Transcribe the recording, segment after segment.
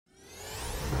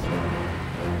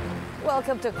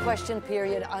Welcome to Question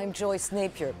Period. I'm Joyce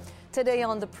Napier. Today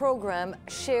on the program,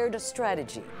 Shared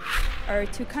Strategy. Our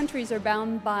two countries are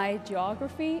bound by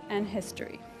geography and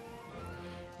history.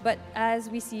 But as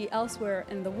we see elsewhere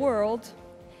in the world,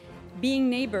 being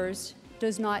neighbors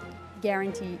does not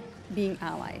guarantee being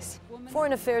allies.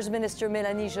 Foreign Affairs Minister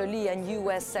Mélanie Joly and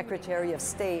U.S. Secretary of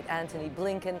State Antony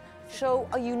Blinken show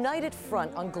a united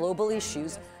front on global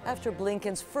issues after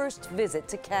Blinken's first visit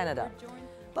to Canada.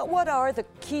 But what are the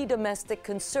key domestic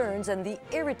concerns and the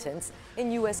irritants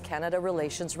in U.S.-Canada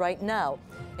relations right now?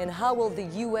 And how will the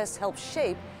U.S. help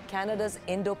shape Canada's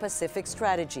Indo-Pacific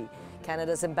strategy?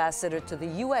 Canada's ambassador to the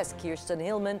U.S., Kirsten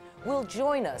Hillman, will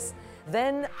join us.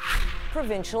 Then,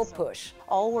 provincial push.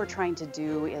 All we're trying to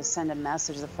do is send a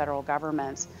message to the federal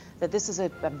government that this is a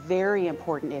very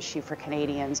important issue for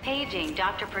Canadians. Paging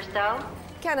Dr. Purcell.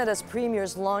 Canada's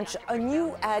premiers launch a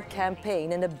new ad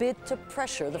campaign in a bid to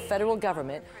pressure the federal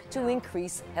government to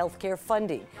increase healthcare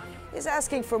funding. Is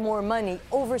asking for more money,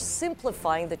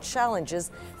 oversimplifying the challenges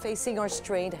facing our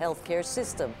strained healthcare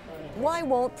system. Why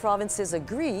won't provinces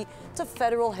agree to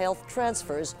federal health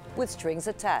transfers with strings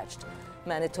attached?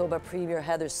 Manitoba Premier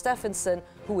Heather Stefanson,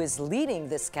 who is leading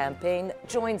this campaign,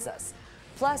 joins us.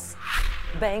 Plus,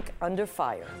 bank under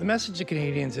fire. The message to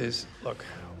Canadians is, look,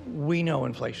 we know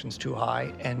inflation's too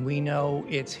high, and we know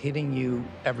it's hitting you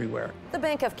everywhere. The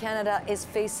Bank of Canada is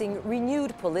facing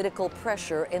renewed political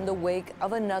pressure in the wake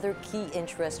of another key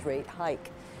interest rate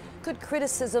hike. Could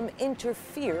criticism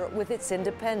interfere with its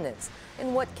independence?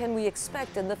 And what can we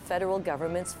expect in the federal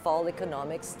government's fall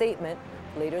economic statement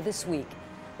later this week?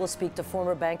 We'll speak to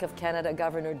former Bank of Canada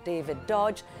Governor David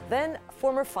Dodge. Then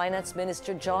former Finance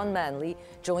Minister John Manley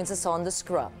joins us on the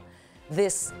scrum.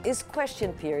 This is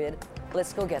Question Period.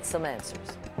 Let's go get some answers.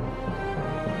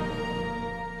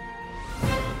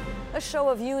 A show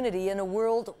of unity in a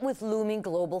world with looming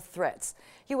global threats.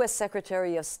 U.S.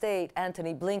 Secretary of State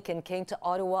Antony Blinken came to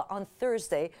Ottawa on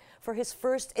Thursday for his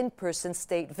first in-person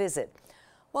state visit.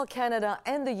 While Canada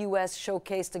and the U.S.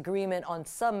 showcased agreement on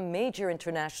some major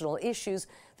international issues,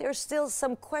 there are still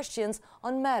some questions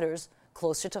on matters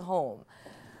closer to home.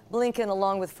 Blinken,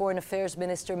 along with Foreign Affairs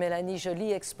Minister Mélanie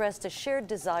Joly, expressed a shared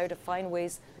desire to find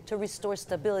ways to restore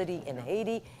stability in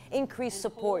Haiti, increase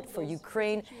support for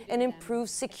Ukraine, and improve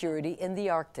security in the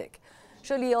Arctic.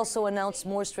 Joly also announced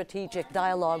more strategic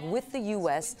dialogue with the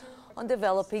U.S. on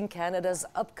developing Canada's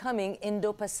upcoming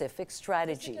Indo-Pacific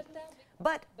strategy.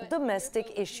 But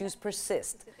domestic issues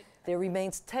persist. There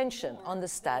remains tension on the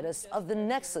status of the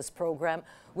Nexus program,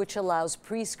 which allows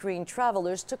pre-screened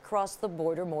travelers to cross the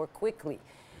border more quickly.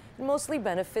 It mostly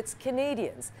benefits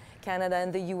Canadians. Canada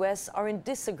and the U.S. are in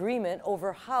disagreement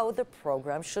over how the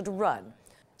program should run.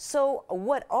 So,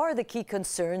 what are the key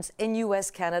concerns in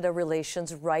U.S.-Canada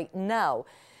relations right now?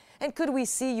 And could we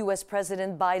see U.S.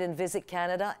 President Biden visit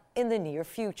Canada in the near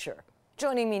future?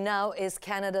 Joining me now is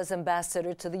Canada's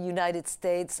ambassador to the United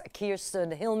States,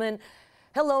 Kirsten Hillman.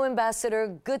 Hello,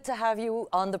 Ambassador. Good to have you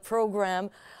on the program.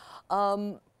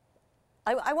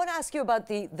 I want to ask you about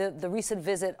the recent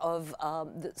visit of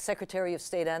the Secretary of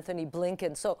State Antony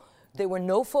Blinken. So there were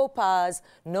no faux pas,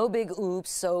 no big oops.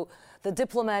 So the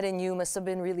diplomat in you must have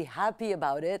been really happy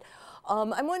about it.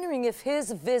 I'm wondering if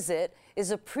his visit is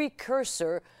a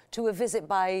precursor to a visit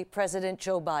by President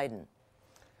Joe Biden.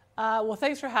 Well,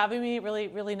 thanks for having me.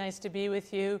 Really nice to be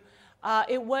with you.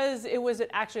 It was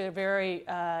actually a very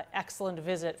excellent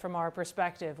visit from our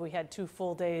perspective. We had 2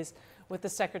 full days with the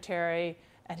Secretary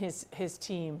and his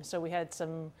team, so we had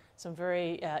some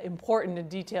very important and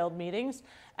detailed meetings.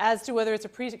 As to whether it's a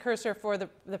precursor for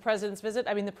the President's visit,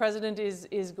 I mean, the President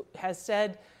has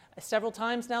said several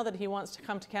times now that he wants to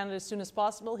come to Canada as soon as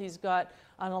possible. He's got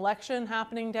an election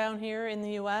happening down here in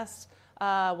the U.S.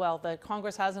 Well, the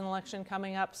Congress has an election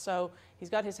coming up, so he's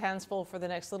got his hands full for the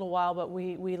next little while, but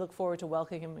we look forward to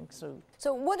welcoming him soon.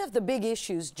 So one of the big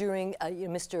issues during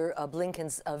Mr.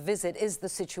 Blinken's visit is the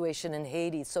situation in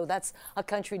Haiti. So that's a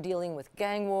country dealing with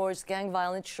gang wars, gang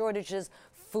violence, shortages,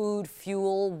 food,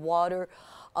 fuel, water,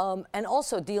 and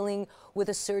also dealing with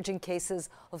a surge in cases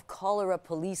of cholera.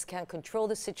 Police can't control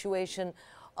the situation.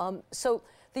 So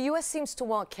the U.S. seems to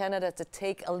want Canada to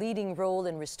take a leading role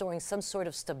in restoring some sort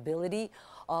of stability.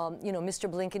 Mr.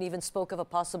 Blinken even spoke of a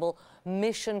possible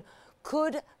mission.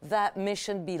 Could that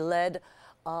mission be led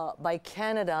by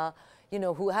Canada,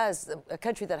 who has a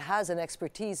country that has an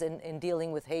expertise in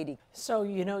dealing with Haiti. So,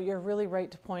 you're really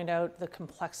right to point out the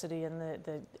complexity and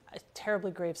the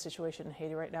terribly grave situation in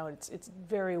Haiti right now. It's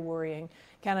very worrying.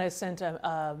 Canada has sent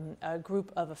a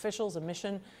group of officials, a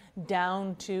mission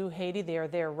down to Haiti. They are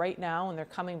there right now, and they're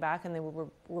coming back, and they will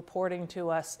be reporting to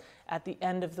us at the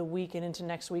end of the week and into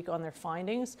next week on their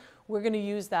findings. We're going to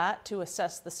use that to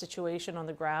assess the situation on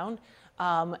the ground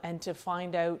and to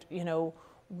find out,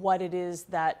 what it is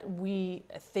that we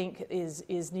think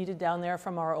is needed down there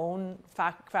from our own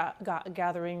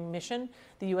fact-gathering mission.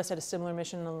 The U.S. had a similar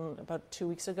mission about 2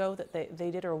 weeks ago that they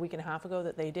did, or a week and a half ago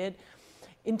that they did.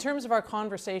 In terms of our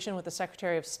conversation with the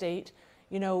Secretary of State,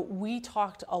 we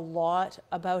talked a lot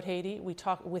about Haiti. We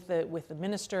talked with the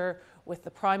minister, with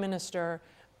the Prime Minister,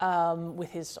 with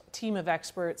his team of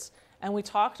experts, and we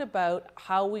talked about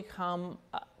how we come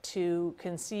to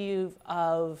conceive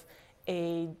of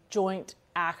a joint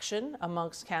action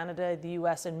amongst Canada, the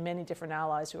U.S., and many different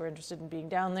allies who are interested in being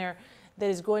down there that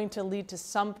is going to lead to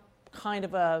some kind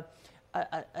of a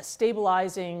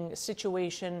stabilizing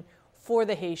situation for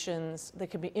the Haitians that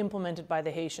can be implemented by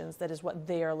the Haitians. That is what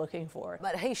they are looking for.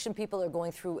 But Haitian people are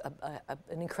going through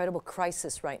an incredible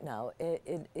crisis right now.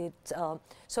 So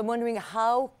I'm wondering,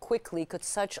 how quickly could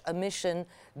such a mission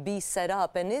be set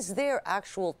up? And is there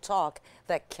actual talk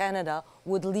that Canada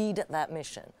would lead that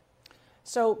mission?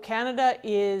 So Canada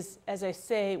is, as I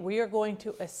say, we are going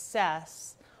to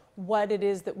assess what it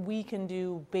is that we can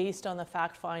do based on the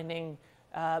fact-finding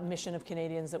mission of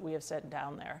Canadians that we have sent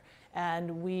down there.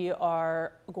 And we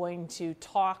are going to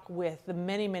talk with the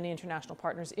many, many international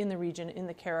partners in the region, in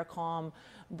the CARICOM,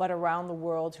 but around the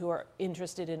world, who are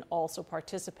interested in also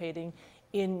participating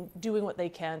in doing what they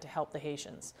can to help the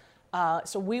Haitians.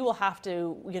 So we will have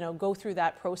to, go through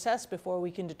that process before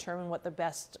we can determine what the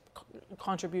best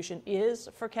contribution is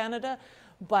for Canada.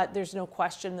 But there's no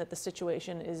question that the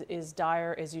situation is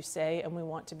dire, as you say, and we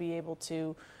want to be able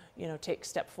to, take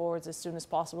step forwards as soon as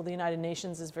possible. The United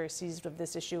Nations is very seized of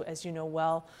this issue, as you know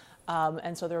well.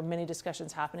 And so there are many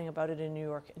discussions happening about it in New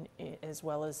York, as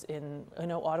well as in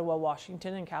Ottawa,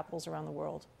 Washington, and capitals around the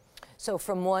world. So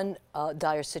from one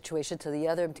dire situation to the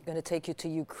other, I'm going to take you to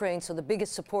Ukraine. So the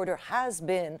biggest supporter has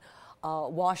been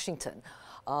Washington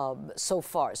so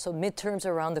far. So midterms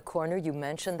are around the corner. You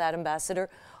mentioned that, Ambassador.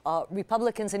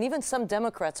 Republicans and even some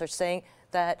Democrats are saying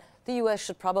that the U.S.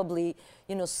 should probably,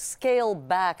 scale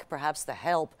back perhaps the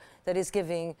help that is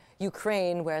giving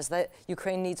Ukraine, whereas that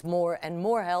Ukraine needs more and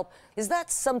more help. Is that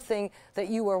something that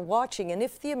you are watching? And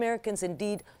if the Americans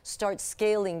indeed start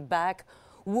scaling back,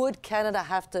 would Canada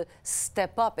have to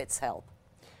step up its help?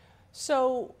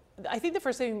 So I think the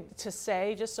first thing to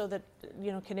say, just so that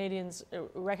Canadians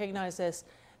recognize this,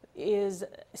 is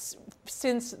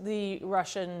since the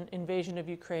Russian invasion of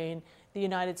Ukraine, the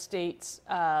United States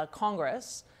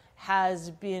Congress has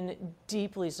been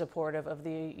deeply supportive of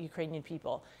the Ukrainian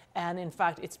people. And in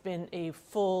fact, it's been a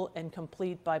full and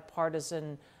complete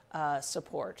bipartisan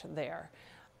support there.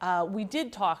 We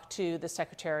did talk to the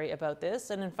Secretary about this,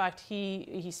 and in fact,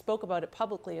 he spoke about it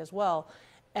publicly as well.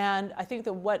 And I think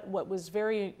that what was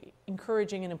very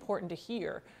encouraging and important to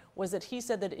hear was that he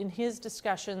said that in his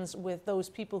discussions with those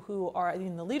people who are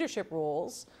in the leadership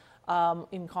roles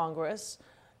in Congress,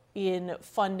 in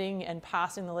funding and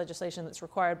passing the legislation that's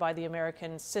required by the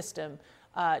American system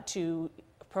to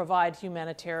provide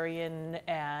humanitarian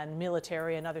and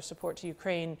military and other support to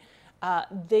Ukraine,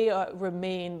 they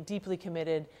remain deeply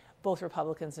committed, both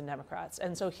Republicans and Democrats.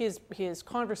 And so his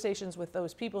conversations with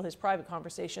those people, his private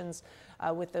conversations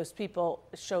with those people,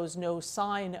 shows no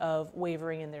sign of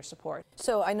wavering in their support.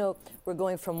 So I know we're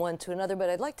going from one to another, but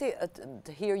I'd like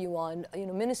to hear you on,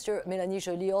 Minister Mélanie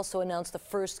Joly also announced the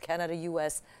first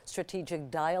Canada-U.S.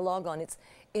 strategic dialogue on its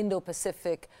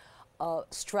Indo-Pacific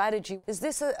strategy. Is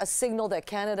this a signal that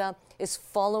Canada is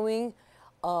following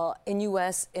in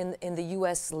the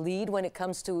U.S. lead when it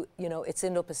comes to its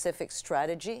Indo-Pacific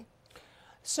strategy?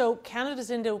 So Canada's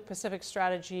Indo-Pacific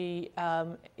strategy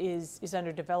is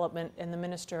under development, and the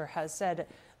minister has said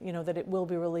that it will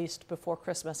be released before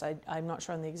Christmas. I'm not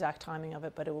sure on the exact timing of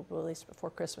it, but it will be released before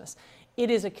Christmas.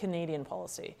 It is a Canadian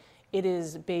policy. It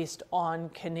is based on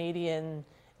the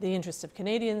interests of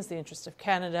Canadians, the interests of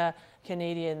Canada,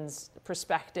 Canadians'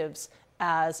 perspectives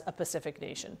as a Pacific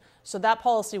nation. So that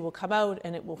policy will come out,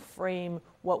 and it will frame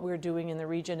what we're doing in the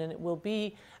region, and it will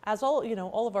be, as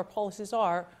all of our policies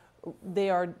are, they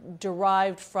are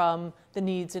derived from the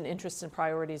needs and interests and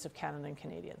priorities of Canada and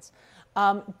Canadians.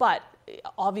 But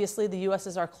obviously the U.S.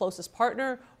 is our closest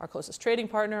partner, our closest trading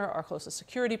partner, our closest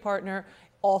security partner,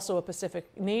 also a Pacific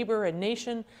neighbor and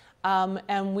nation,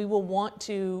 and we will want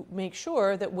to make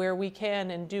sure that where we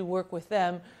can and do work with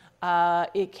them,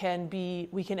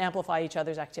 we can amplify each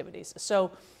other's activities.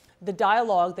 So the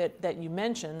dialogue that you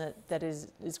mentioned that is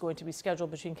going to be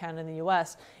scheduled between Canada and the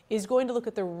U.S. is going to look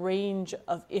at the range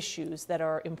of issues that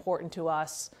are important to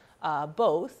us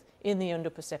both in the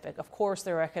Indo-Pacific. Of course,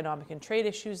 there are economic and trade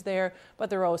issues there,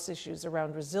 but there are also issues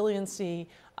around resiliency,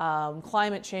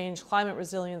 climate change, climate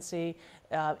resiliency,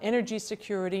 energy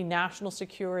security, national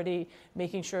security,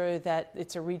 making sure that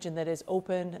it's a region that is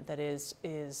open, that is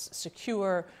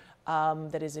secure,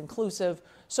 that is inclusive.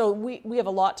 So we have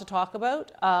a lot to talk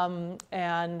about,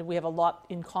 and we have a lot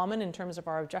in common in terms of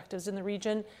our objectives in the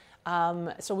region.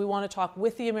 So we want to talk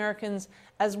with the Americans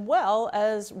as well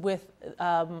as with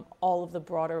all of the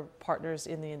broader partners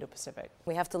in the Indo-Pacific.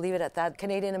 We have to leave it at that.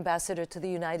 Canadian Ambassador to the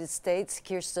United States,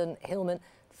 Kirsten Hillman,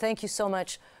 thank you so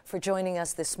much for joining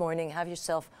us this morning. Have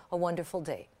yourself a wonderful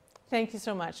day. Thank you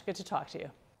so much. Good to talk to you.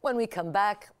 When we come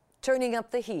back, turning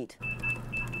up the heat.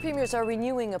 Premiers are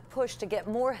renewing a push to get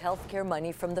more healthcare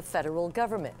money from the federal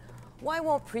government. Why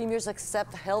won't premiers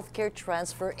accept healthcare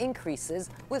transfer increases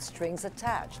with strings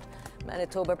attached?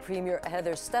 Manitoba Premier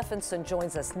Heather Stefanson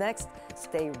joins us next.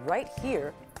 Stay right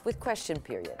here with Question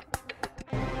Period.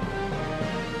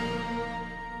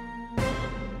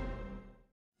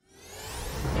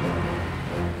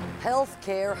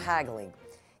 Healthcare haggling.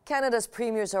 Canada's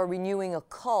premiers are renewing a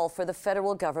call for the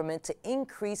federal government to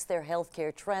increase their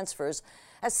healthcare transfers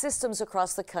as systems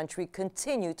across the country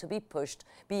continue to be pushed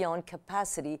beyond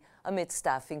capacity amid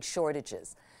staffing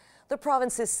shortages. The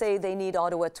provinces say they need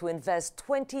Ottawa to invest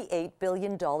 $28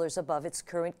 billion above its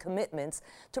current commitments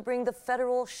to bring the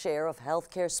federal share of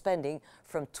healthcare spending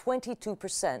from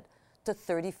 22% to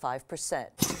 35%.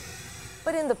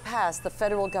 But in the past, the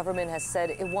federal government has said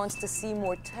it wants to see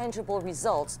more tangible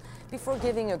results before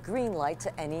giving a green light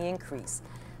to any increase.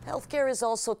 Healthcare is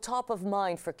also top of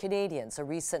mind for Canadians. A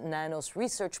recent Nanos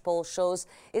research poll shows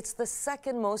it's the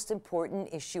second most important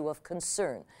issue of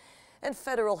concern. And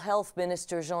Federal Health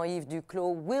Minister Jean-Yves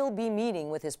Duclos will be meeting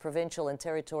with his provincial and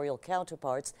territorial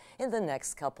counterparts in the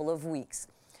next couple of weeks.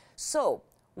 So,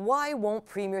 why won't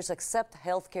premiers accept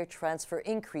healthcare transfer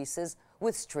increases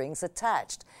with strings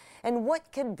attached? And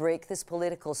what can break this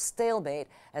political stalemate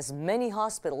as many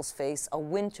hospitals face a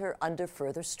winter under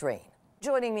further strain?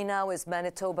 Joining me now is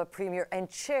Manitoba Premier and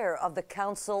Chair of the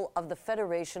Council of the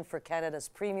Federation for Canada's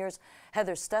Premiers,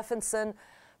 Heather Stefanson.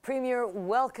 Premier,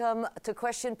 welcome to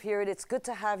Question Period. It's good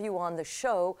to have you on the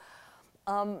show.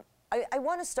 I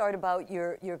want to start about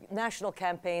your national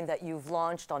campaign that you've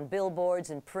launched on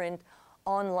billboards, in print,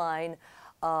 online,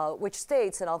 which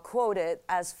states, and I'll quote it,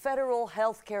 "As federal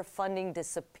healthcare funding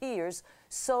disappears,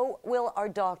 so will our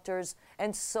doctors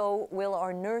and so will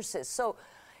our nurses." So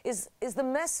is the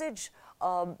message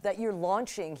that you're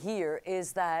launching here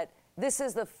is that this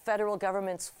is the federal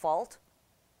government's fault?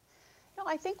 No,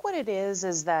 I think what it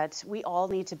is that we all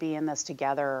need to be in this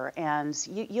together. And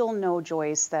you'll know,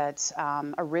 Joyce, that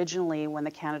originally when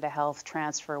the Canada Health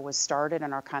Transfer was started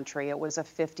in our country, it was a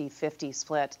 50-50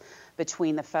 split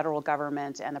between the federal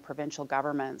government and the provincial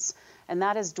governments. And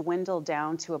that has dwindled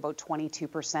down to about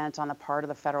 22% on the part of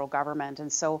the federal government.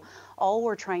 And so all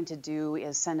we're trying to do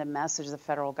is send a message to the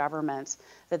federal government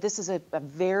that this is a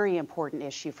very important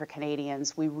issue for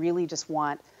Canadians. We really just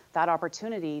want that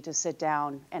opportunity to sit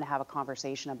down and have a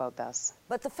conversation about this.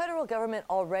 But the federal government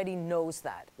already knows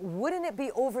that. Wouldn't it be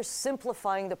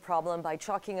oversimplifying the problem by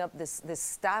chalking up this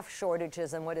staff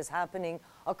shortages and what is happening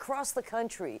across the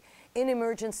country in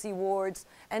emergency wards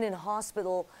and in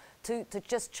hospital to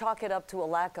just chalk it up to a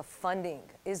lack of funding?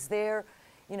 Is there,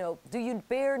 do you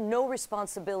bear no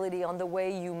responsibility on the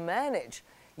way you manage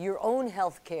your own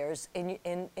health cares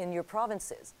in your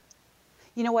provinces?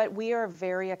 You know what? We are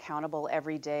very accountable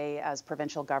every day as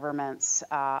provincial governments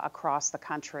across the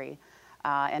country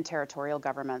and territorial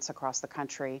governments across the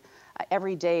country.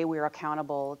 Every day we are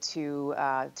accountable to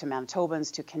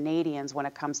Manitobans, to Canadians when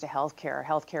it comes to healthcare.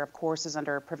 Healthcare, of course, is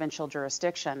under provincial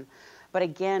jurisdiction. But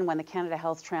again, when the Canada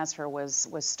Health Transfer was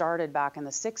started back in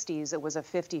the 60s, it was a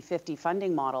 50-50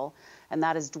 funding model, and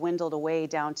that has dwindled away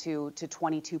down to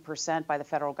 22% by the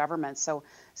federal government. So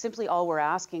simply all we're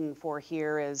asking for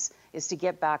here is to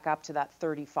get back up to that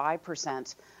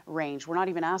 35% range. We're not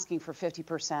even asking for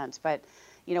 50%, but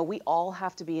we all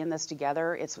have to be in this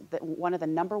together. It's one of the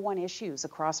 #1 issues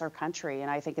across our country,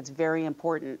 and I think it's very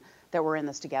important that we're in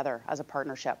this together as a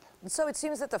partnership. So it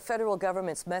seems that the federal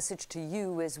government's message to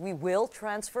you is we will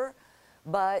transfer,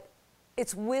 but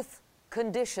it's with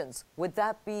conditions. Would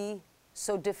that be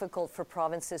so difficult for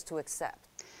provinces to accept?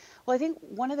 Well, I think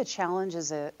one of the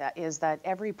challenges is that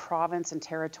every province and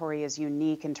territory is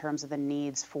unique in terms of the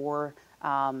needs for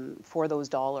those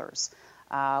dollars.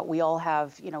 We all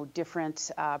have,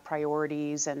 different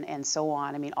priorities and so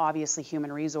on. I mean, obviously,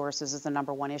 human resources is the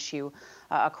 #1 issue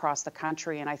across the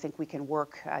country, and I think we can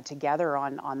work together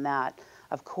on that,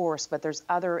 of course. But there's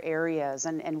other areas,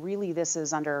 and really this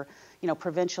is under,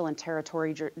 provincial and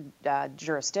territory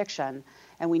jurisdiction,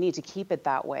 and we need to keep it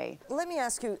that way. Let me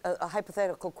ask you a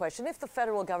hypothetical question. If the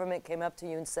federal government came up to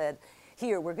you and said,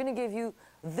 here, we're going to give you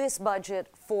this budget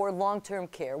for long-term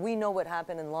care. We know what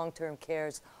happened in long-term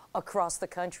cares across the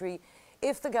country.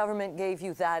 If the government gave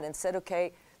you that and said,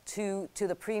 okay, to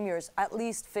the premiers, at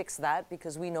least fix that,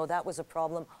 because we know that was a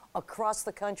problem across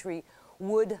the country,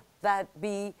 would that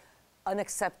be an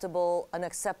acceptable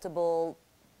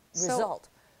result?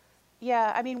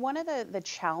 Yeah, I mean, one of the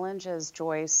challenges,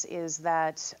 Joyce, is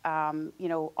that,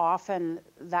 often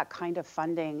that kind of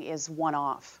funding is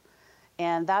one-off.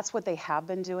 And that's what they have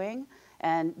been doing.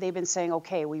 And they've been saying,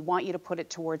 okay, we want you to put it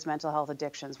towards mental health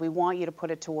addictions. We want you to put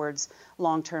it towards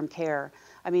long-term care.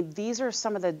 I mean, these are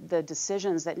some of the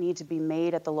decisions that need to be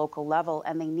made at the local level,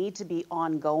 and they need to be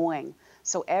ongoing.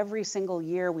 So every single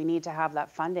year we need to have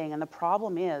that funding. And the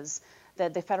problem is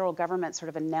that the federal government sort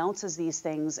of announces these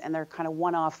things and they're kind of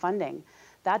one-off funding.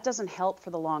 That doesn't help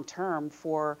for the long term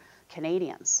for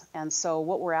Canadians. And so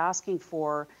what we're asking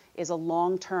for is a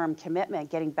long-term commitment,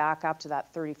 getting back up to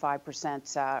that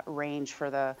 35% range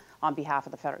on behalf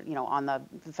of the federal, on the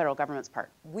federal government's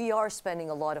part. We are spending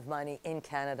a lot of money in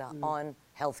Canada on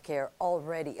healthcare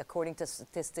already. According to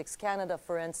Statistics Canada,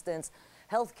 for instance,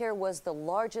 healthcare was the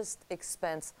largest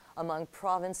expense among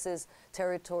provinces,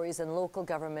 territories, and local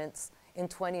governments in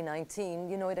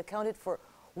 2019. It accounted for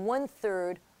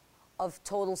 1/3 of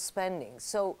total spending.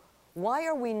 So why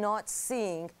are we not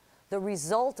seeing the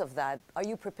result of that? Are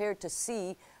you prepared to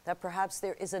see that perhaps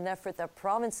there is an effort that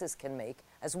provinces can make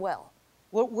as well?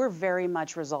 Well, we're very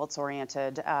much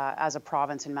results-oriented as a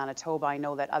province in Manitoba. I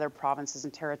know that other provinces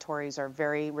and territories are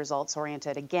very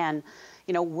results-oriented. Again,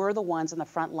 we're the ones in the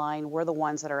front line. We're the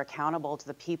ones that are accountable to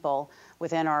the people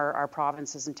within our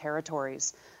provinces and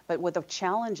territories. But what the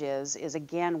challenge is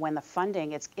again, when the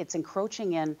funding, it's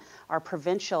encroaching in our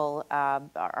provincial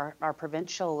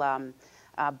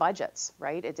budgets,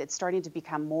 right? It's starting to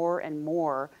become more and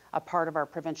more a part of our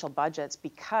provincial budgets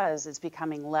because it's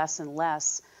becoming less and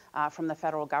less from the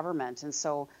federal government. And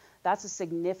so that's a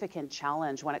significant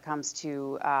challenge when it comes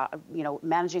to,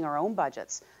 managing our own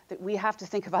budgets. That we have to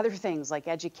think of other things like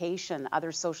education,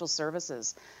 other social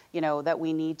services, that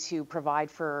we need to provide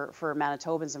for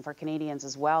Manitobans and for Canadians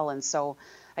as well. And so,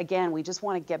 again, we just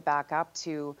want to get back up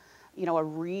to, a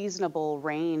reasonable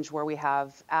range where we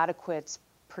have adequate,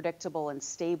 predictable and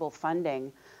stable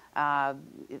funding,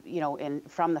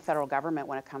 from the federal government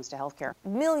when it comes to healthcare.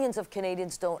 Millions of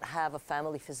Canadians don't have a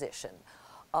family physician.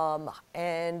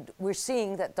 And we're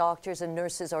seeing that doctors and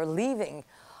nurses are leaving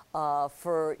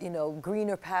for,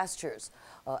 greener pastures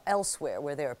elsewhere,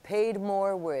 where they're paid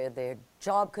more, where their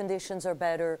job conditions are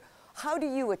better. How do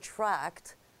you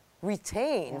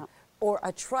retain or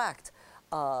attract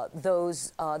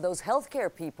those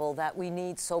healthcare people that we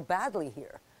need so badly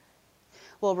here?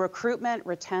 Well, recruitment,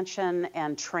 retention,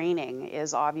 and training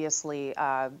is obviously,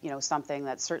 something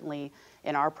that certainly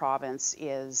in our province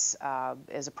is a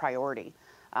priority.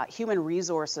 Human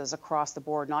resources across the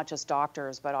board, not just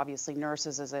doctors, but obviously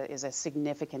nurses, is a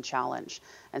significant challenge.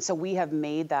 And so we have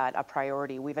made that a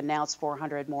priority. We've announced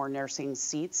 400 more nursing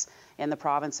seats in the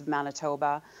province of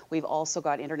Manitoba. We've also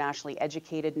got internationally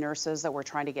educated nurses that we're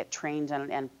trying to get trained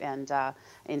and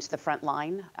into the front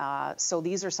line. So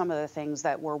these are some of the things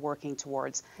that we're working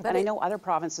towards. And I know other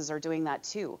provinces are doing that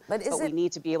too. But we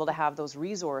need to be able to have those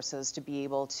resources to be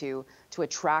able to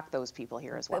attract those people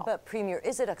here as well. But Premier,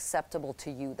 is it acceptable to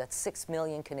you that 6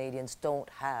 million Canadians don't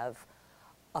have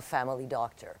a family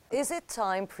doctor? Is it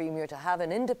time, Premier, to have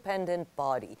an independent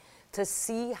body to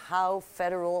see how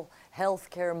federal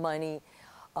healthcare money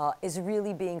is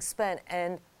really being spent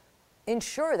and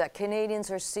ensure that Canadians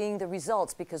are seeing the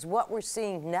results? Because what we're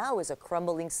seeing now is a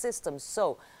crumbling system.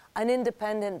 So an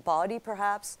independent body,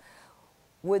 perhaps,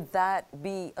 would that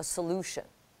be a solution?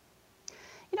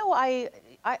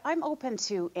 I'm open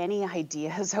to any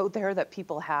ideas out there that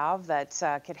people have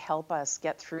that could help us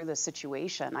get through this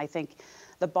situation. I think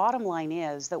the bottom line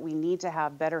is that we need to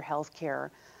have better health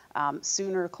care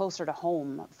sooner, closer to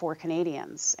home for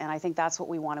Canadians. And I think that's what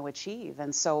we want to achieve.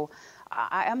 And so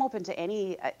I'm open to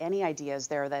any ideas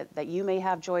there that you may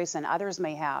have, Joyce, and others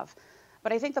may have.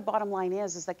 But I think the bottom line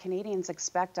is that Canadians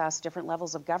expect us, different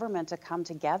levels of government, to come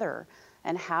together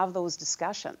and have those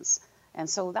discussions. And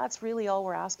so that's really all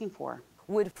we're asking for.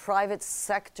 Would private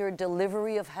sector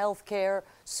delivery of healthcare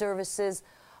services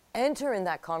enter in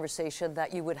that conversation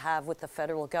that you would have with the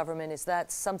federal government? Is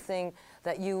that something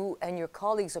that you and your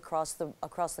colleagues across the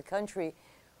country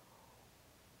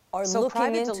are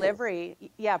looking into?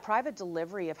 Private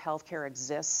delivery of healthcare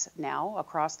exists now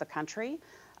across the country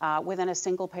within a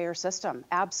single payer system,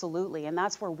 absolutely. And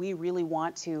that's where we really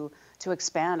want to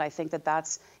expand. I think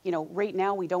that's, right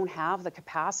now we don't have the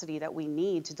capacity that we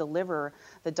need to deliver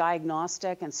the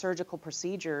diagnostic and surgical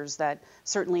procedures that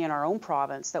certainly in our own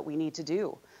province that we need to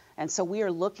do. And so we are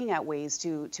looking at ways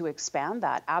to expand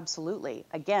that, absolutely.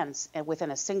 Again, within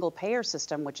a single payer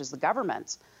system, which is the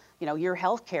government, your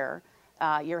healthcare,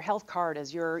 your health card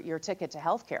is your ticket to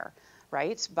healthcare,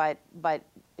 right? But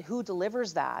who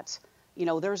delivers that?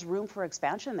 There's room for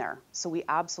expansion there. So we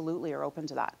absolutely are open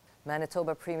to that.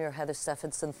 Manitoba Premier Heather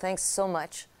Stefanson, thanks so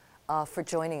much for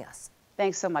joining us.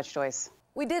 Thanks so much, Joyce.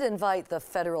 We did invite the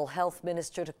federal health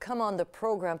minister to come on the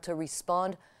program to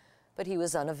respond, but he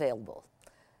was unavailable.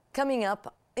 Coming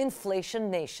up,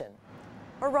 Inflation Nation.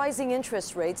 Are rising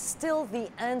interest rates still the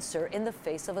answer in the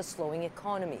face of a slowing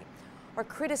economy? Are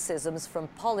criticisms from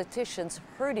politicians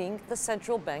hurting the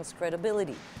central bank's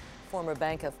credibility? Former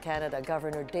Bank of Canada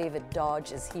Governor David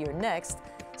Dodge is here next.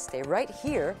 Stay right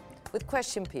here with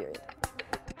Question Period.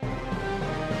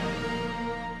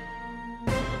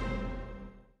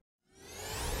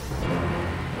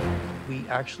 We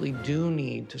actually do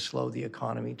need to slow the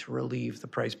economy to relieve the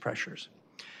price pressures.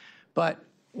 But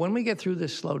when we get through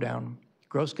this slowdown,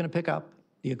 growth's going to pick up,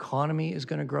 the economy is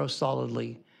going to grow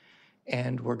solidly,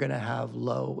 and we're going to have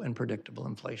low and predictable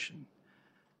inflation.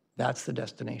 That's the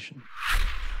destination.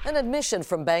 An admission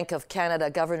from Bank of Canada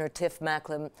Governor Tiff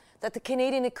Macklem that the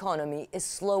Canadian economy is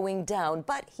slowing down,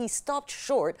 but he stopped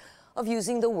short of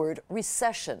using the word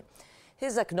recession.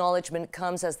 His acknowledgement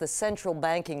comes as the central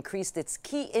bank increased its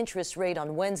key interest rate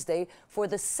on Wednesday for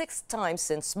the 6th time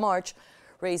since March,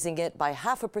 raising it by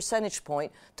 0.5 percentage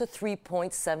point to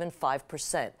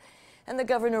 3.75%. And the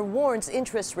governor warns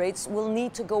interest rates will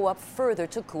need to go up further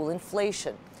to cool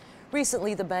inflation.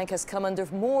 Recently, the bank has come under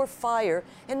more fire,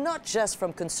 and not just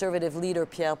from Conservative leader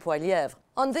Pierre Poilievre.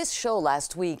 On this show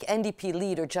last week, NDP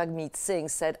leader Jagmeet Singh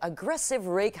said aggressive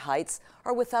rate hikes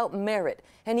are without merit,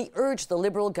 and he urged the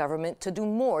Liberal government to do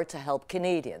more to help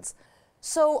Canadians.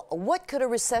 So, what could a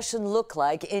recession look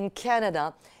like in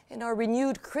Canada, and are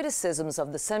renewed criticisms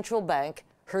of the central bank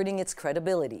hurting its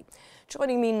credibility?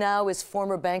 Joining me now is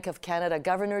former Bank of Canada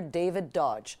Governor David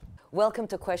Dodge. Welcome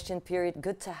to Question Period.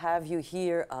 Good to have you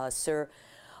here, sir.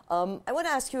 I want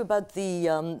to ask you about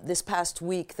this past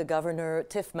week. The governor,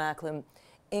 Tiff Macklem,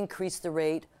 increased the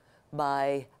rate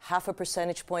by 0.5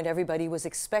 percentage point. Everybody was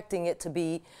expecting it to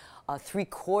be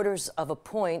 0.75 of a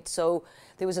point. So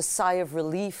there was a sigh of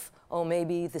relief. Oh,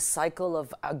 maybe the cycle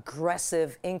of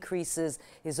aggressive increases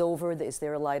is over. Is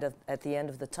there a light at the end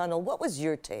of the tunnel? What was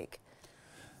your take?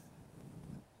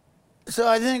 So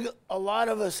I think a lot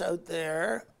of us out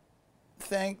there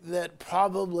think that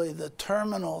probably the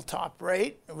terminal top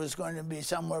rate was going to be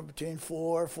somewhere between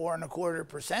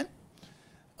 4.25%.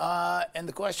 And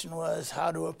the question was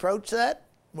how to approach that,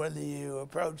 whether you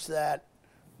approach that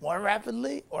more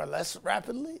rapidly or less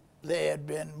rapidly. They had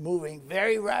been moving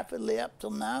very rapidly up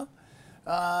till now.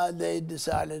 They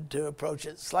decided to approach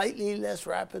it slightly less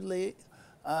rapidly.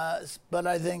 But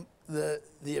I think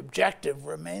the objective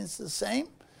remains the same.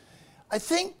 I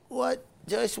think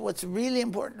Joyce, what's really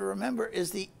important to remember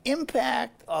is the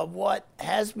impact of what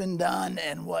has been done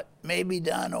and what may be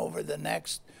done over the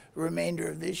next remainder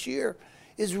of this year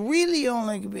is really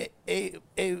only going to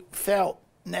be felt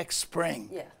next spring.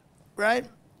 Yeah. Right?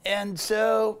 And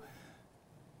so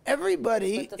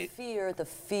everybody... But the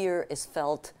fear is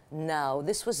felt now.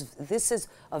 This is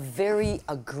a very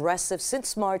aggressive...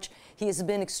 Since March, he has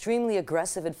been extremely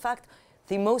aggressive. In fact,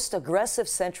 the most aggressive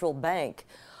central bank,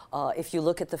 if you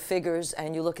look at the figures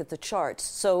and you look at the charts.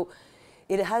 So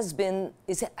it has been...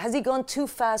 Has he gone too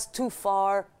fast, too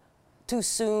far, too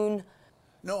soon?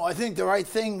 No, I think the right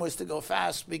thing was to go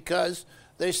fast because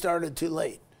they started too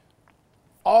late.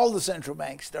 All the central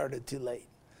banks started too late.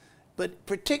 But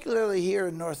particularly here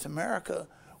in North America,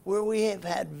 where we have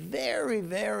had very,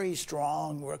 very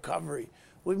strong recovery.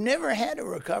 We've never had a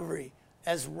recovery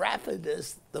as rapid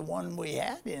as the one we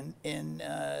had in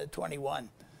 21.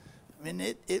 I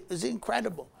mean, it was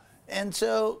incredible. And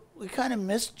so we kind of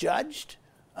misjudged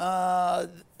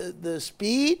the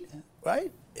speed,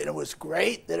 right? And it was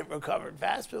great that it recovered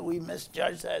fast, but we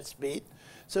misjudged that speed.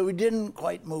 So we didn't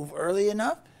quite move early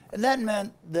enough. And that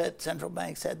meant that central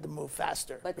banks had to move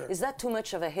faster. But is that too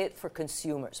much of a hit for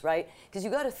consumers, right? Because you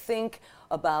got to think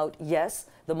about, yes,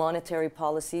 the monetary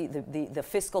policy, the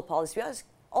fiscal policy.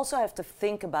 also have to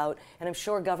think about, and I'm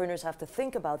sure governors have to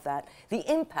think about that, the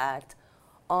impact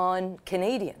on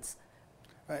Canadians.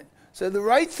 Right. So the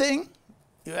right thing,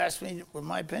 you asked me for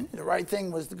my opinion, the right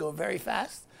thing was to go very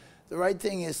fast. The right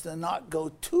thing is to not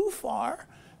go too far,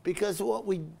 because what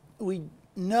we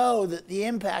know that the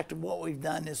impact of what we've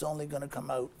done is only going to come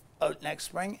out next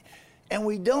spring. And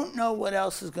we don't know what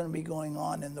else is going to be going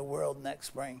on in the world next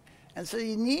spring. And so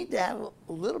you need to have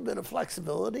a little bit of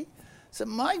flexibility. So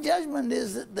my judgment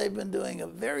is that they've been doing a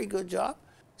very good job.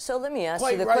 So let me ask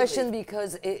Quite you the rightly. question,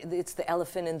 because it's the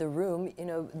elephant in the room. You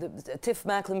know, Tiff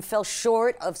Macklem fell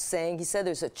short of saying, he said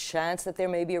there's a chance that there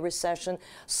may be a recession,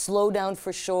 slowdown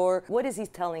for sure. What is he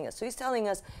telling us? So he's telling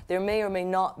us there may or may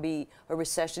not be a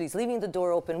recession. He's leaving the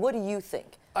door open. What do you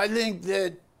think? I think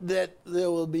that there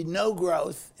will be no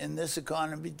growth in this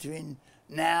economy between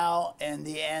now and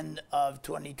the end of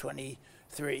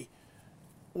 2023.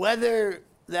 Whether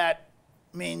that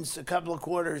means a couple of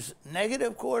quarters,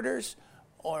 negative quarters,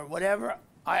 or whatever,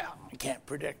 I can't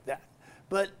predict that.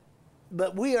 But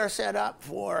we are set up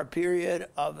for a period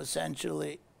of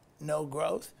essentially no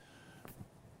growth.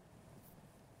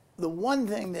 The one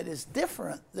thing that is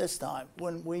different this time,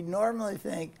 when we normally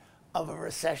think of a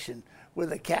recession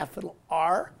with a capital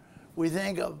R, we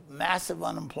think of massive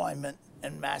unemployment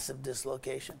and massive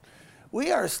dislocation.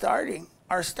 Our starting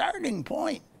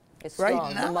point It's right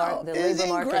strong. now The is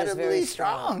labor market is incredibly very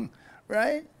strong,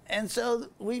 right? And so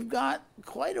we've got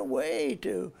quite a way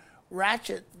to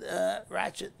ratchet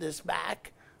this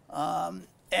back,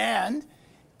 and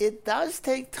it does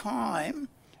take time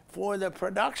for the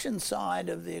production side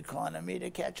of the economy to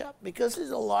catch up, because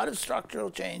there's a lot of structural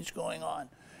change going on,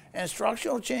 and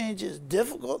structural change is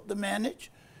difficult to manage.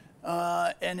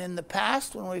 And in the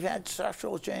past, when we've had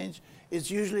structural change, it's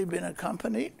usually been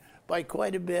accompanied by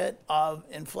quite a bit of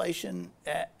inflation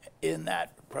in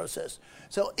that process.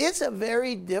 So it's a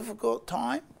very difficult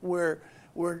time. We're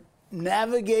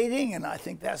navigating, and I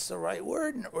think that's the right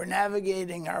word, we're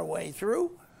navigating our way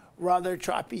through rather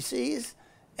choppy seas,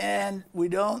 and we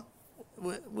want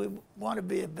to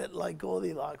be a bit like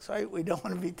Goldilocks, right? We don't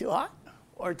want to be too hot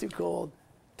or too cold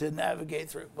to navigate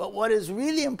through. But what is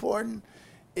really important,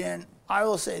 and I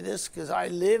will say this because I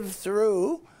lived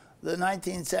through the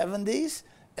 1970s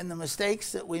and the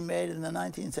mistakes that we made in the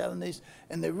 1970s.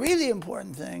 And the really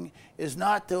important thing is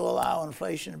not to allow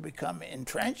inflation to become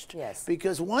entrenched. Yes.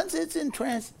 Because once it's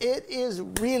entrenched, it is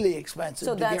really expensive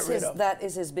to get rid of. That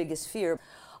is his biggest fear.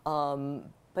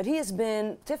 But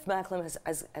Tiff Macklem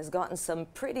has gotten some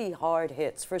pretty hard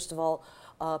hits. First of all,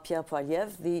 Pierre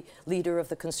Poilievre, the leader of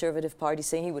the Conservative Party,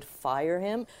 saying he would fire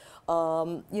him.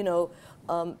 Jagmeet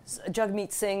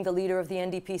Singh, the leader of the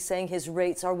NDP, saying his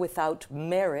rates are without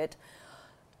merit.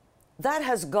 That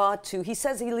has got to, he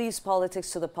says he leaves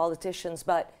politics to the politicians,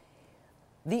 but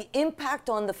the impact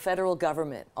on the federal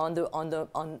government, on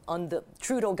the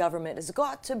Trudeau government, has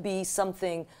got to be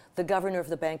something the governor of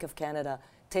the Bank of Canada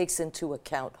takes into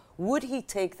account. Would he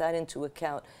take that into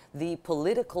account, the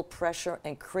political pressure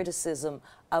and criticism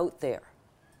out there?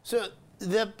 So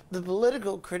the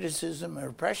political criticism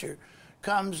or pressure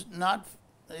comes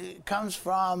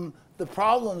from the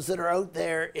problems that are out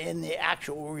there in the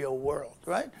actual real world,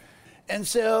 right? And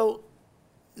so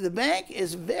the bank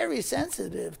is very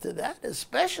sensitive to that,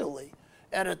 especially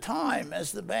at a time,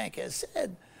 as the bank has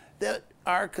said, that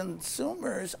our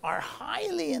consumers are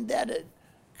highly indebted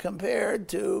compared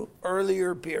to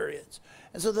earlier periods.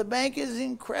 And so the bank is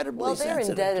incredibly sensitive to that. Well,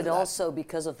 they're indebted also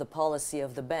because of the policy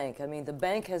of the bank. I mean, the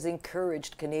bank has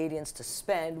encouraged Canadians to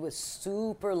spend with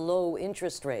super low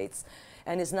interest rates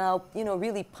and is now,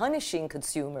 really punishing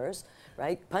consumers,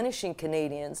 right? Punishing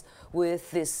Canadians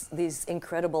with these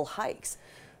incredible hikes.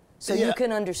 So you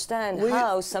can understand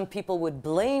how some people would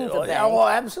blame the bank. Yeah, well,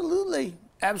 absolutely.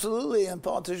 Absolutely. And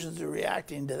politicians are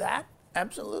reacting to that.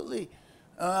 Absolutely.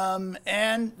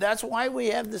 And that's why we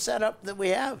have the setup that we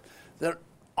have. The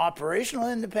operational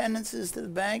independence is to the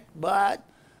bank, but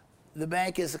the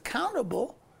bank is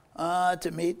accountable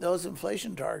to meet those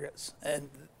inflation targets. And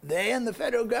they and the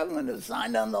federal government have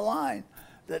signed on the line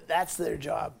that that's their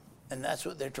job, and that's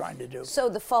what they're trying to do. So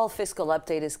the fall fiscal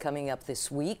update is coming up this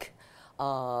week.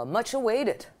 Much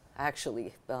awaited,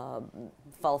 actually,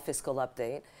 fall fiscal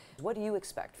update. What do you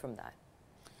expect from that?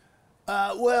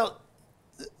 Well,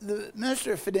 the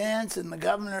Minister of Finance and the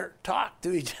governor talk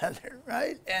to each other,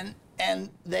 right? And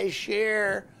they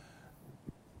share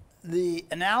the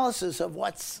analysis of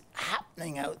what's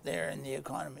happening out there in the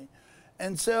economy.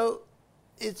 And so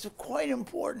it's quite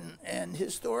important. And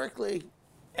historically,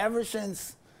 ever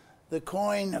since the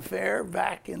coin affair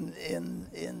back in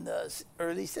the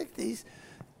early 60s,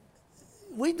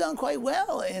 we've done quite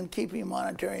well in keeping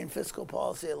monetary and fiscal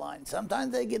policy aligned.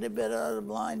 Sometimes they get a bit out of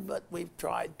line, but we've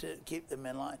tried to keep them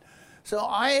in line. So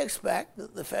I expect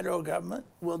that the federal government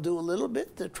will do a little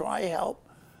bit to try help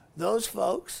those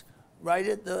folks right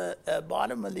at the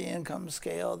bottom of the income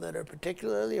scale that are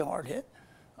particularly hard hit.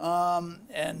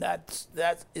 And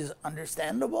that is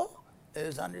understandable. It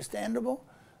is understandable.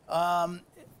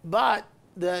 But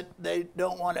that they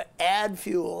don't want to add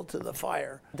fuel to the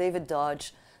fire. David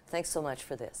Dodge, thanks so much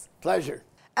for this. Pleasure.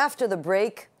 After the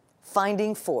break,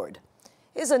 Finding Ford.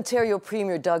 Is Ontario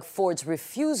Premier Doug Ford's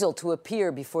refusal to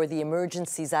appear before the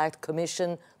Emergencies Act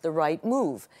Commission the right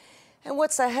move? And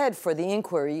what's ahead for the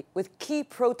inquiry with key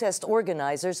protest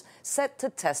organizers set to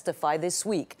testify this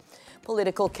week?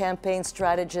 Political campaign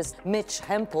strategist Mitch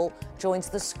Hempel joins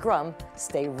the scrum.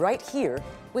 Stay right here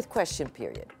with Question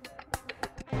Period.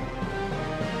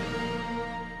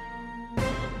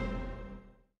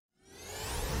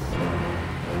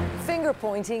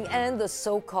 Finger-pointing and the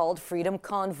so-called Freedom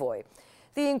Convoy.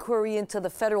 The inquiry into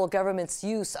the federal government's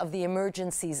use of the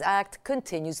Emergencies Act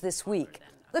continues this week.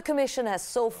 The Commission has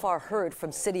so far heard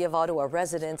from City of Ottawa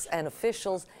residents and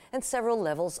officials and several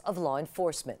levels of law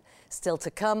enforcement. Still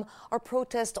to come are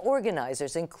protest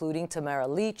organizers, including Tamara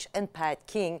Lich and Pat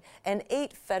King, and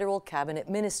 8 federal cabinet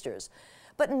ministers.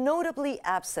 But notably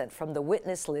absent from the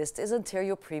witness list is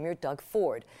Ontario Premier Doug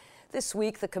Ford. This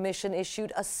week, the Commission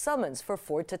issued a summons for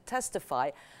Ford to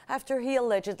testify after he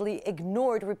allegedly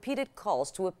ignored repeated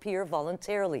calls to appear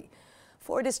voluntarily.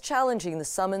 Ford is challenging the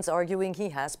summons, arguing he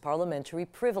has parliamentary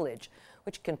privilege,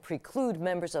 which can preclude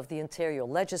members of the Ontario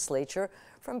legislature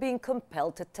from being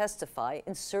compelled to testify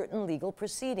in certain legal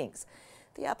proceedings.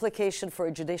 The application for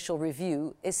a judicial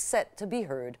review is set to be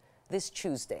heard this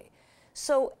Tuesday.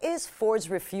 So is Ford's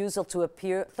refusal to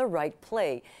appear the right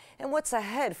play? And what's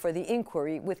ahead for the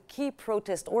inquiry with key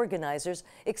protest organizers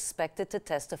expected to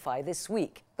testify this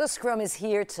week? The Scrum is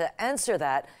here to answer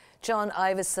that. John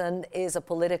Ivison is a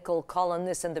political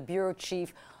columnist and the bureau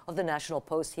chief of the National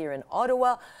Post here in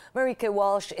Ottawa. Marika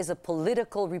Walsh is a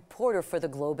political reporter for the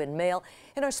Globe and Mail.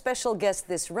 And our special guest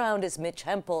this round is Mitch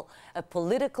Hempel, a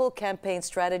political campaign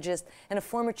strategist and a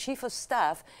former chief of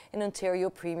staff in Ontario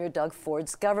Premier Doug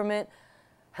Ford's government.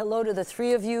 Hello to the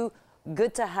three of you.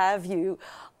 Good to have you.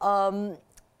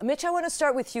 Mitch, I want to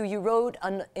start with you. You wrote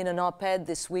in an op-ed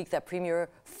this week that Premier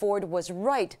Ford was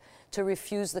right to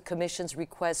refuse the Commission's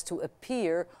request to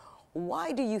appear.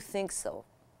 Why do you think so?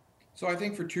 So I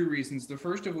think for 2 reasons. The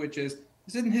first of which is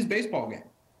this isn't his baseball game.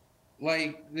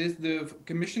 Like the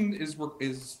Commission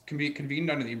is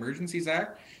convened under the Emergencies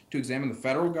Act to examine the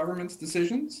federal government's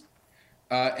decisions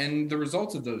and the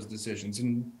results of those decisions.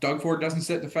 And Doug Ford doesn't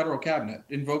sit in the federal cabinet.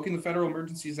 Invoking the Federal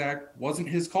Emergencies Act wasn't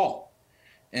his call.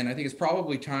 And I think it's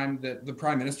probably time that the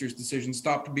Prime Minister's decision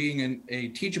stopped being a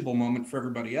teachable moment for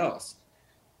everybody else.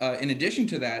 In addition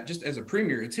to that, just as a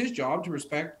premier, it's his job to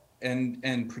respect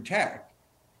and protect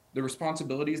the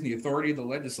responsibilities and the authority of the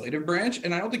legislative branch.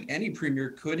 And I don't think any premier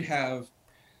could have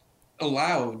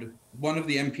allowed one of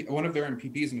their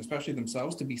MPPs, and especially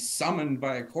themselves, to be summoned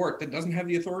by a court that doesn't have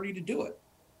the authority to do it.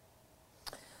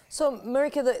 So,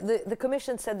 Marika, the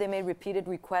Commission said they made repeated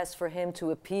requests for him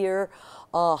to appear.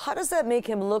 How does that make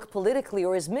him look politically,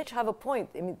 or does Mitch have a point?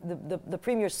 I mean, the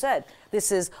Premier said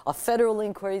this is a federal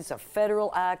inquiry, it's a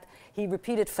federal act. He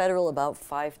repeated federal about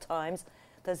 5 times.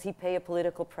 Does he pay a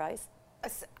political price?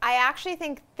 I actually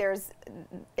think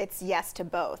it's yes to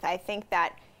both. I think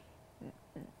that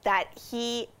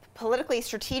he politically,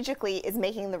 strategically is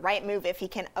making the right move if he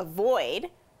can avoid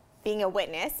being a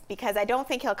witness, because I don't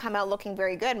think he'll come out looking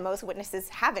very good. Most witnesses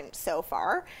haven't so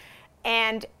far.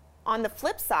 And on the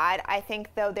flip side, I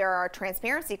think, though, there are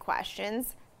transparency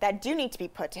questions that do need to be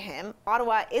put to him.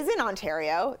 Ottawa is in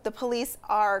Ontario. The police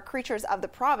are creatures of the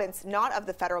province, not of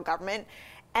the federal government.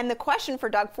 And the question for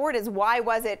Doug Ford is, why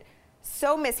was it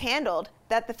so mishandled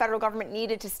that the federal government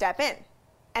needed to step in?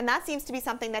 And that seems to be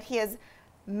something that he has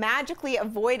magically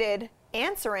avoided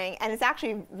answering, and it's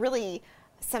actually really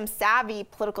some savvy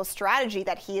political strategy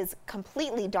that he has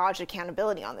completely dodged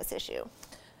accountability on this issue.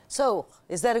 So,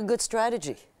 is that a good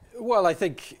strategy? Well, I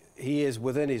think he is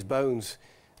within his bounds.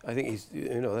 I think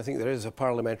I think there is a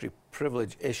parliamentary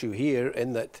privilege issue here,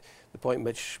 in that the point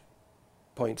Mitch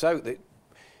points out that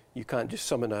you can't just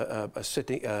summon an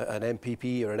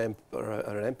MPP or an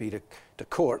MP to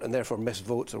court and therefore miss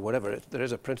votes or whatever. There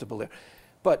is a principle there.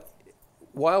 But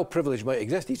while privilege might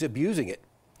exist, he's abusing it.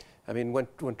 I mean,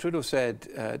 when Trudeau said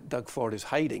Doug Ford is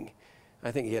hiding,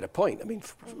 I think he had a point. I mean,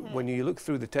 when you look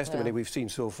through the testimony we've seen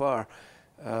so far,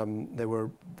 the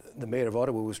mayor of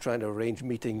Ottawa was trying to arrange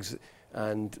meetings,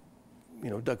 and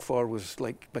Doug Ford was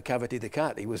like McCavity the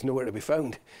cat. He was nowhere to be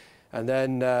found. And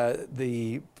then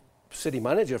the city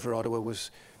manager for Ottawa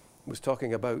was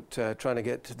talking about trying to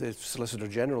get the Solicitor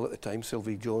General at the time,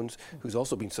 Sylvie Jones, who's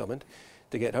also been summoned,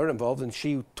 to get her involved, and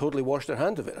she totally washed her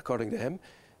hands of it, according to him,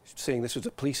 saying this was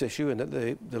a police issue and that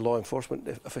the law enforcement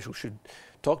officials should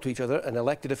talk to each other and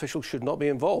elected officials should not be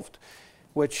involved,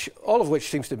 all of which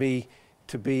seems to be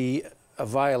a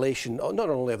violation not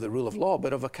only of the rule of law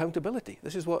but of accountability.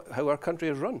 This is how our country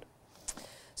is run.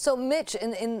 So, Mitch,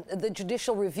 in the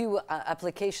judicial review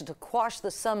application to quash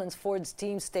the summons, Ford's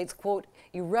team states, quote,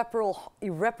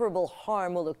 irreparable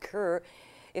harm will occur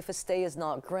if a stay is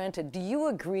not granted. Do you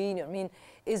agree? I mean,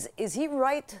 is he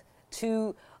right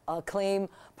to claim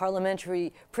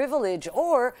parliamentary privilege,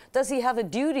 or does he have a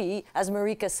duty, as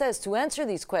Marika says, to answer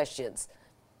these questions?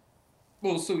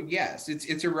 Well, so yes,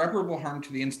 it's irreparable harm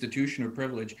to the institution of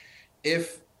privilege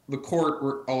if the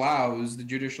court allows the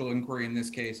judicial inquiry in this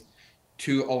case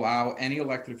to allow any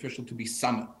elected official to be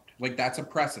summoned. Like, that's a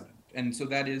precedent. And so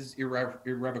that is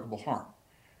irrevocable harm.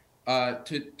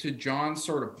 To John's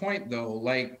sort of point, though,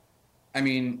 like, I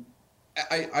mean,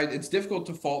 it's difficult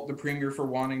to fault the Premier for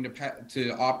wanting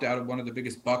to opt out of one of the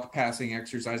biggest buck passing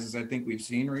exercises I think we've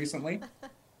seen recently.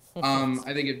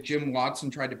 I think if Jim Watson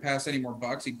tried to pass any more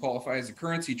bucks, he'd qualify as a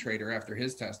currency trader after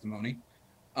his testimony.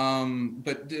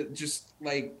 But just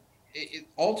like,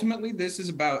 ultimately, this is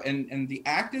about, and the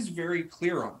Act is very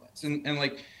clear on this. And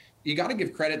like, you got to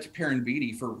give credit to Perrin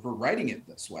Beatty for writing it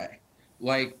this way.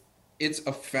 Like, it's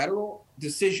a federal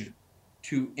decision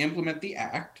to implement the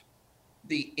Act.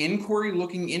 The inquiry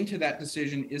looking into that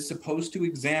decision is supposed to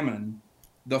examine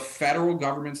the federal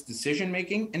government's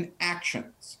decision-making and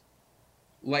actions.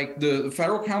 Like, the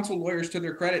federal council lawyers, to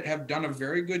their credit, have done a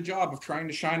very good job of trying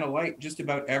to shine a light just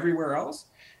about everywhere else.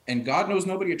 And God knows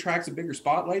nobody attracts a bigger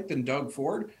spotlight than Doug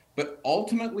Ford. But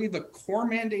ultimately, the core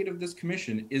mandate of this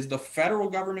commission is the federal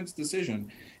government's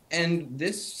decision. And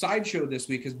this sideshow this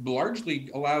week has largely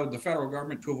allowed the federal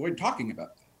government to avoid talking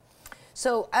about that.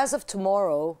 So as of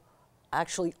tomorrow,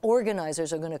 actually,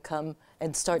 organizers are going to come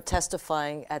and start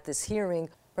testifying at this hearing.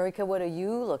 Marika, what are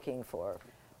you looking for?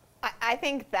 I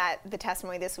think that the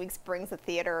testimony this week brings the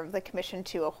theater of the commission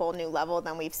to a whole new level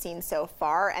than we've seen so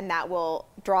far, and that will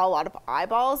draw a lot of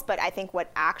eyeballs. But I think what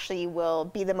actually will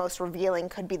be the most revealing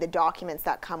could be the documents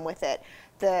that come with it.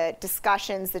 The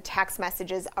discussions, the text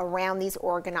messages around these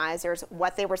organizers,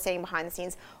 what they were saying behind the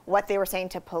scenes, what they were saying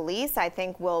to police, I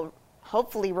think will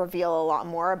hopefully reveal a lot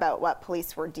more about what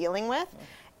police were dealing with.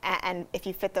 And if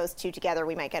you fit those two together,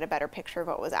 we might get a better picture of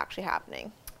what was actually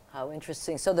happening. How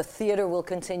interesting. So the theater will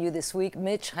continue this week.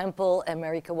 Mitch Hempel and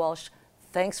Marika Walsh,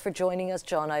 thanks for joining us.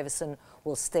 John Ivison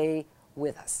will stay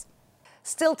with us.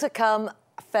 Still to come,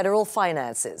 federal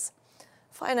finances.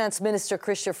 Finance Minister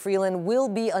Chrystia Freeland will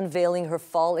be unveiling her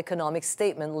fall economic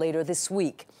statement later this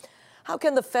week. How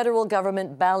can the federal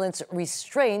government balance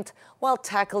restraint while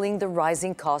tackling the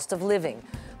rising cost of living?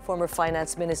 Former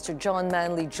Finance Minister John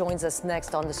Manley joins us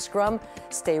next on The Scrum.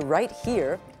 Stay right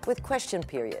here with Question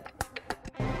Period.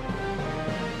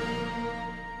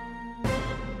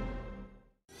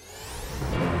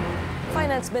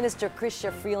 Finance Minister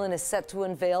Chrystia Freeland is set to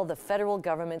unveil the federal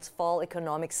government's fall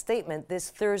economic statement this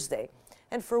Thursday.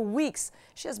 And for weeks,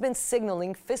 she has been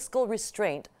signaling fiscal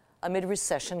restraint amid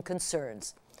recession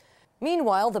concerns.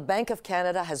 Meanwhile, the Bank of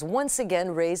Canada has once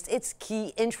again raised its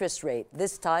key interest rate,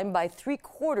 this time by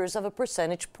 0.75 of a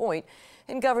percentage point,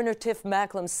 and Governor Tiff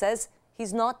Macklem says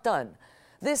he's not done.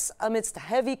 This amidst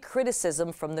heavy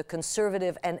criticism from the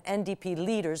Conservative and NDP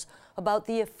leaders about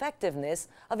the effectiveness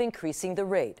of increasing the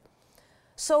rate.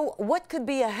 So what could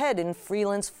be ahead in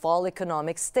Freeland's fall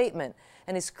economic statement?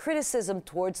 And is criticism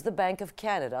towards the Bank of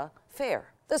Canada fair?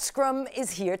 The Scrum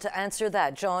is here to answer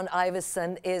that. John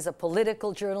Ivison is a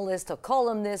political journalist, a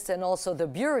columnist, and also the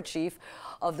bureau chief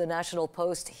of the National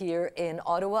Post here in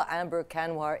Ottawa. Amber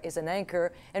Kanwar is an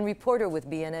anchor and reporter with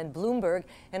BNN Bloomberg.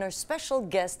 And our special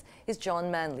guest is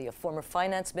John Manley, a former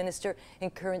finance minister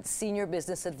and current senior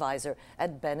business advisor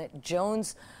at Bennett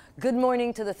Jones. Good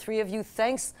morning to the three of you.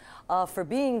 Thanks for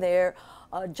being there.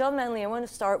 John Manley, I want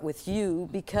to start with you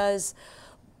because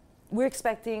we're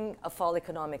expecting a fall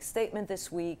economic statement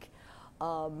this week.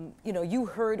 You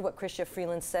heard what Chrystia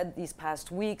Freeland said these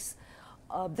past weeks.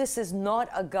 This is not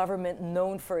a government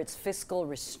known for its fiscal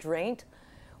restraint.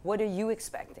 What are you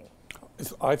expecting?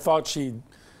 I thought she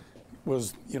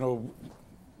was,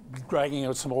 dragging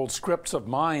out some old scripts of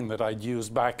mine that I'd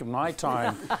used back in my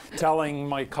time, telling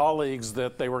my colleagues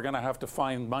that they were going to have to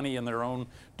find money in their own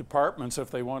departments if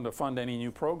they wanted to fund any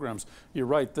new programs. You're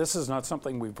right, this is not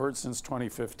something we've heard since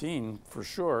 2015, for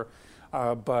sure,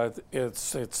 but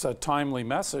it's a timely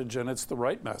message, and it's the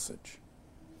right message.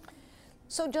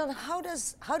 So, John, how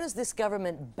does this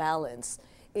government balance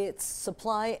its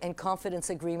supply and confidence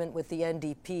agreement with the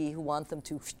NDP, who want them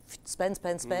to spend,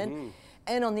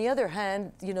 and on the other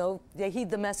hand, you know, they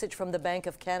heed the message from the Bank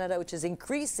of Canada, which is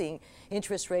increasing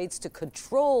interest rates to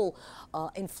control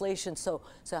inflation. So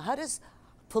how does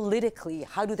politically,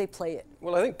 how do they play it?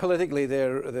 Well, I think politically,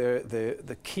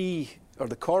 the key or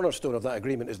the cornerstone of that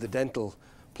agreement is the dental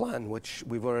plan, which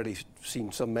we've already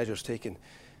seen some measures taken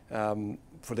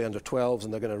for the under-12s,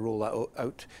 and they're going to roll that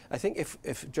out. I think if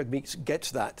Jagmeet Singh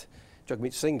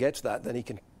gets that, then he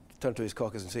can turn to his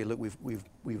caucus and say, look,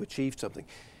 we've achieved something.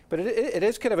 But it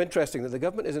is kind of interesting that the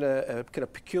government is in a kind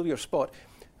of peculiar spot.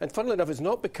 And funnily enough, it's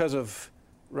not because of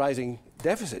rising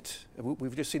deficits.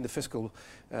 We've just seen the fiscal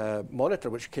monitor,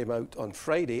 which came out on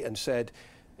Friday and said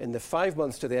in the 5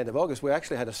 months to the end of August, we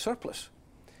actually had a surplus.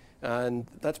 And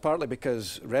that's partly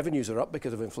because revenues are up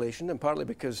because of inflation, and partly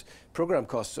because program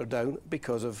costs are down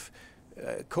because of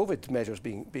COVID measures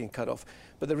being cut off.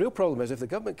 But the real problem is if the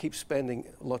government keeps spending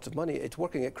lots of money, it's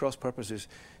working at cross purposes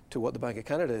to what the Bank of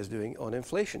Canada is doing on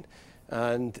inflation.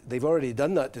 And they've already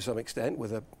done that to some extent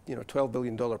with a $12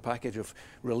 billion package of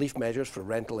relief measures for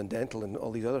rental and dental and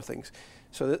all these other things.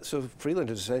 So Freeland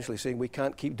is essentially saying we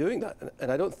can't keep doing that. And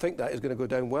I don't think that is going to go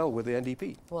down well with the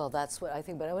NDP. Well, that's what I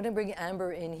think. But I want to bring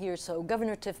Amber in here. So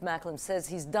Governor Tiff Macklem says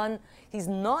he's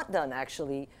not done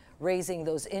actually raising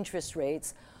those interest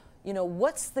rates. You know,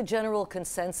 what's the general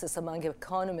consensus among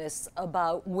economists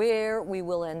about where we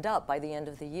will end up by the end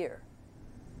of the year?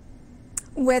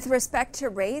 With respect to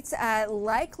rates,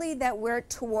 likely that we're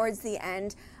towards the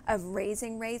end of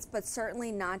raising rates, but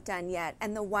certainly not done yet.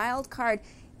 And the wild card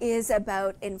is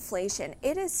about inflation.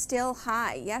 It is still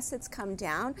high. Yes, it's come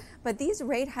down, but these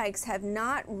rate hikes have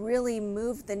not really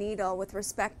moved the needle with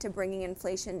respect to bringing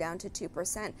inflation down to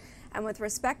 2%. And with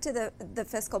respect to the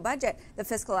fiscal budget, the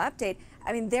fiscal update,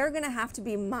 I mean, they're going to have to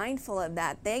be mindful of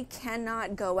that. They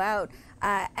cannot go out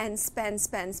and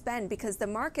spend, because the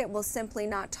market will simply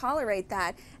not tolerate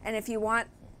that. And if you want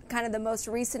kind of the most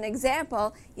recent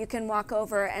example, you can walk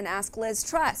over and ask Liz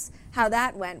Truss how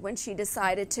that went when she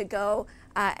decided to go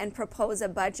and propose a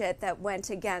budget that went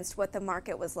against what the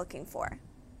market was looking for.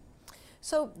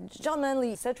 So, John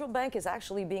Manley, central bank is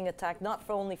actually being attacked not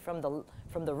only from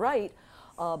the right,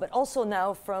 but also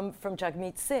now from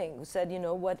Jagmeet Singh, who said, you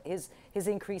know what, his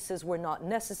increases were not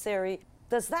necessary.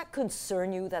 Does that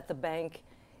concern you that the bank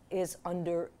is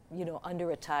under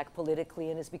attack politically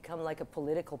and has become like a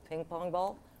political ping pong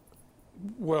ball?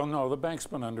 Well, no, the bank's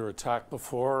been under attack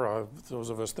before. Those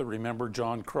of us that remember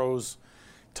John Crow's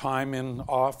time in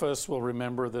office will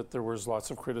remember that there was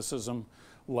lots of criticism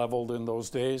leveled in those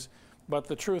days. But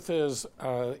the truth is,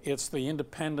 it's the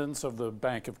independence of the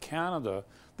Bank of Canada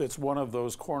that's one of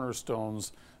those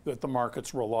cornerstones that the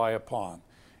markets rely upon.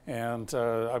 And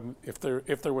if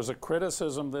there was a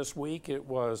criticism this week, it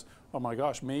was, oh my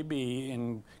gosh, maybe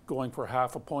in going for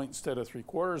half a point instead of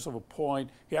 3/4 of a point,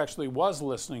 he actually was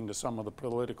listening to some of the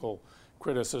political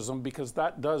criticism, because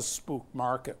that does spook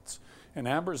markets. And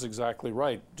Amber's exactly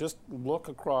right. Just look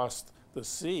across the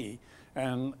sea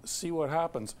and see what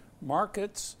happens.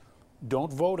 Markets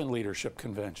don't vote in leadership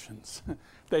conventions.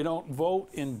 They don't vote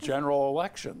in general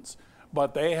elections,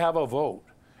 but they have a vote.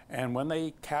 And when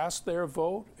they cast their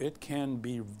vote, it can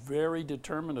be very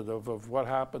determinative of what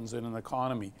happens in an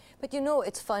economy. But you know,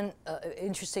 it's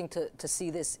interesting to see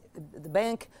this. The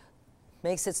bank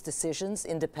makes its decisions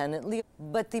independently,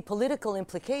 but the political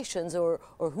implications, or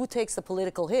who takes the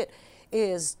political hit,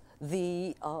 is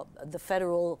the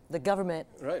government.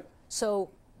 Right. So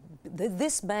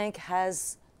this bank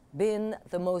has been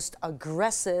the most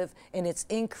aggressive in its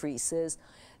increases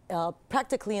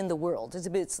practically in the world.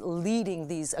 It's leading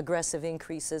these aggressive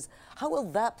increases. How will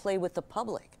that play with the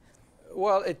public?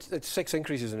 Well, it's 6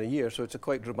 increases in a year, so it's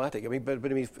quite dramatic. I mean, but I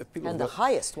mean, if people and the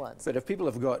highest ones. But if people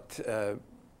have got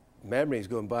memories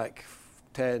going back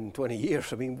 10, 20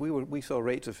 years, I mean, we saw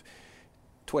rates of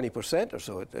 20% or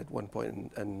so at one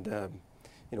point, and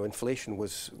you know, inflation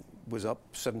was up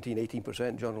 17,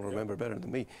 18%. John will remember better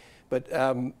than me, but.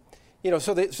 You know,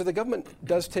 so the government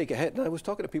does take a hit. And I was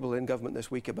talking to people in government this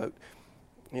week about,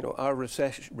 you know, our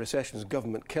recession's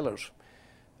government killers.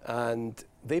 And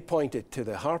they pointed to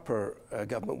the Harper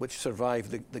government, which survived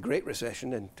the Great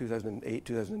Recession in 2008,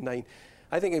 2009.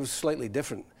 I think it was slightly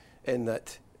different in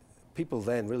that people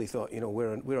then really thought, you know,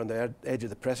 we're on the edge of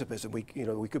the precipice and we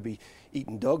could be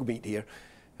eating dog meat here.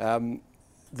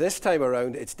 This time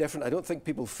around, it's different. I don't think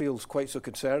people feel quite so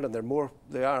concerned, and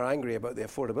they are angry about the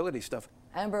affordability stuff.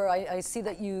 Amber, I see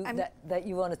that you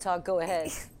want to talk. Go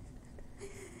ahead.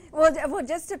 Well,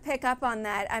 just to pick up on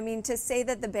that, I mean, to say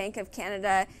that the Bank of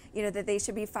Canada, that they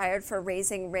should be fired for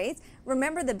raising rates.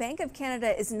 Remember, the Bank of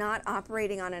Canada is not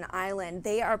operating on an island.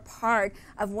 They are part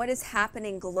of what is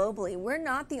happening globally. We're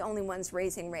not the only ones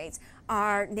raising rates.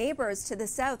 Our neighbors to the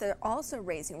south are also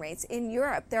raising rates. In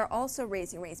Europe, they're also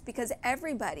raising rates because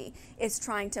everybody is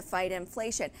trying to fight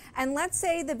inflation. And let's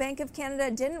say the Bank of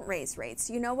Canada didn't raise rates.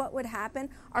 You know what would happen?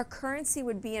 Our currency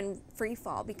would be in free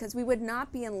fall because we would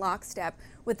not be in lockstep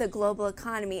with the global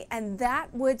economy, and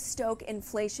that would stoke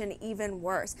inflation even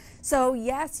worse. So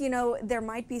yes, there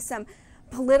might be some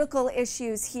political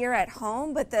issues here at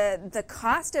home, but the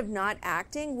cost of not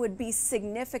acting would be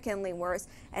significantly worse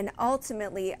and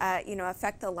ultimately,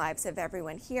 affect the lives of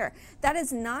everyone here. That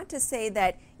is not to say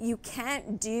that you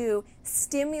can't do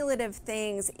stimulative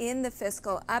things in the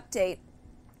fiscal update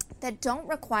that don't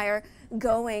require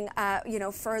going,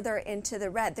 further into the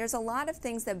red. There's a lot of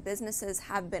things that businesses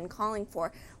have been calling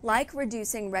for, like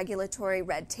reducing regulatory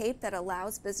red tape that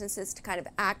allows businesses to kind of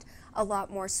act a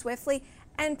lot more swiftly.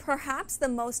 And perhaps the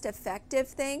most effective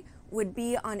thing would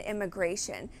be on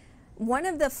immigration. One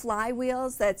of the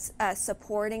flywheels that's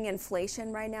supporting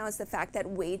inflation right now is the fact that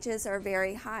wages are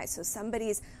very high. So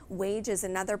somebody's wage is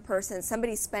another person,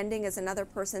 somebody's spending is another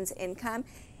person's income.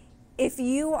 If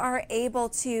you are able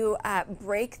to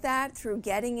break that through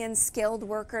getting in skilled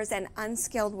workers and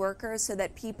unskilled workers so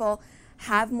that people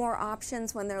have more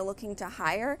options when they're looking to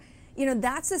hire,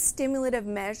 that's a stimulative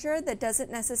measure that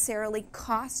doesn't necessarily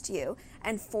cost you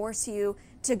and force you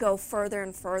to go further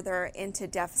and further into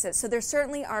deficit. So there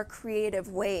certainly are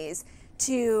creative ways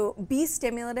to be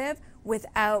stimulative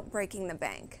without breaking the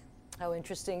bank. How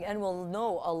interesting. And we'll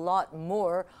know a lot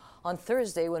more on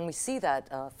Thursday when we see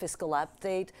that fiscal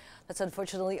update. That's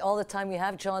unfortunately all the time we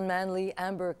have. John Manley,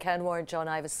 Amber Canwar, and John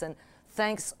Ivison,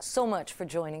 thanks so much for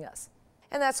joining us.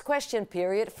 And that's Question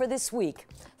Period for this week.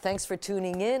 Thanks for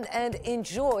tuning in and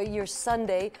enjoy your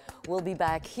Sunday. We'll be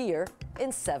back here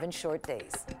in 7 short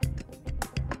days.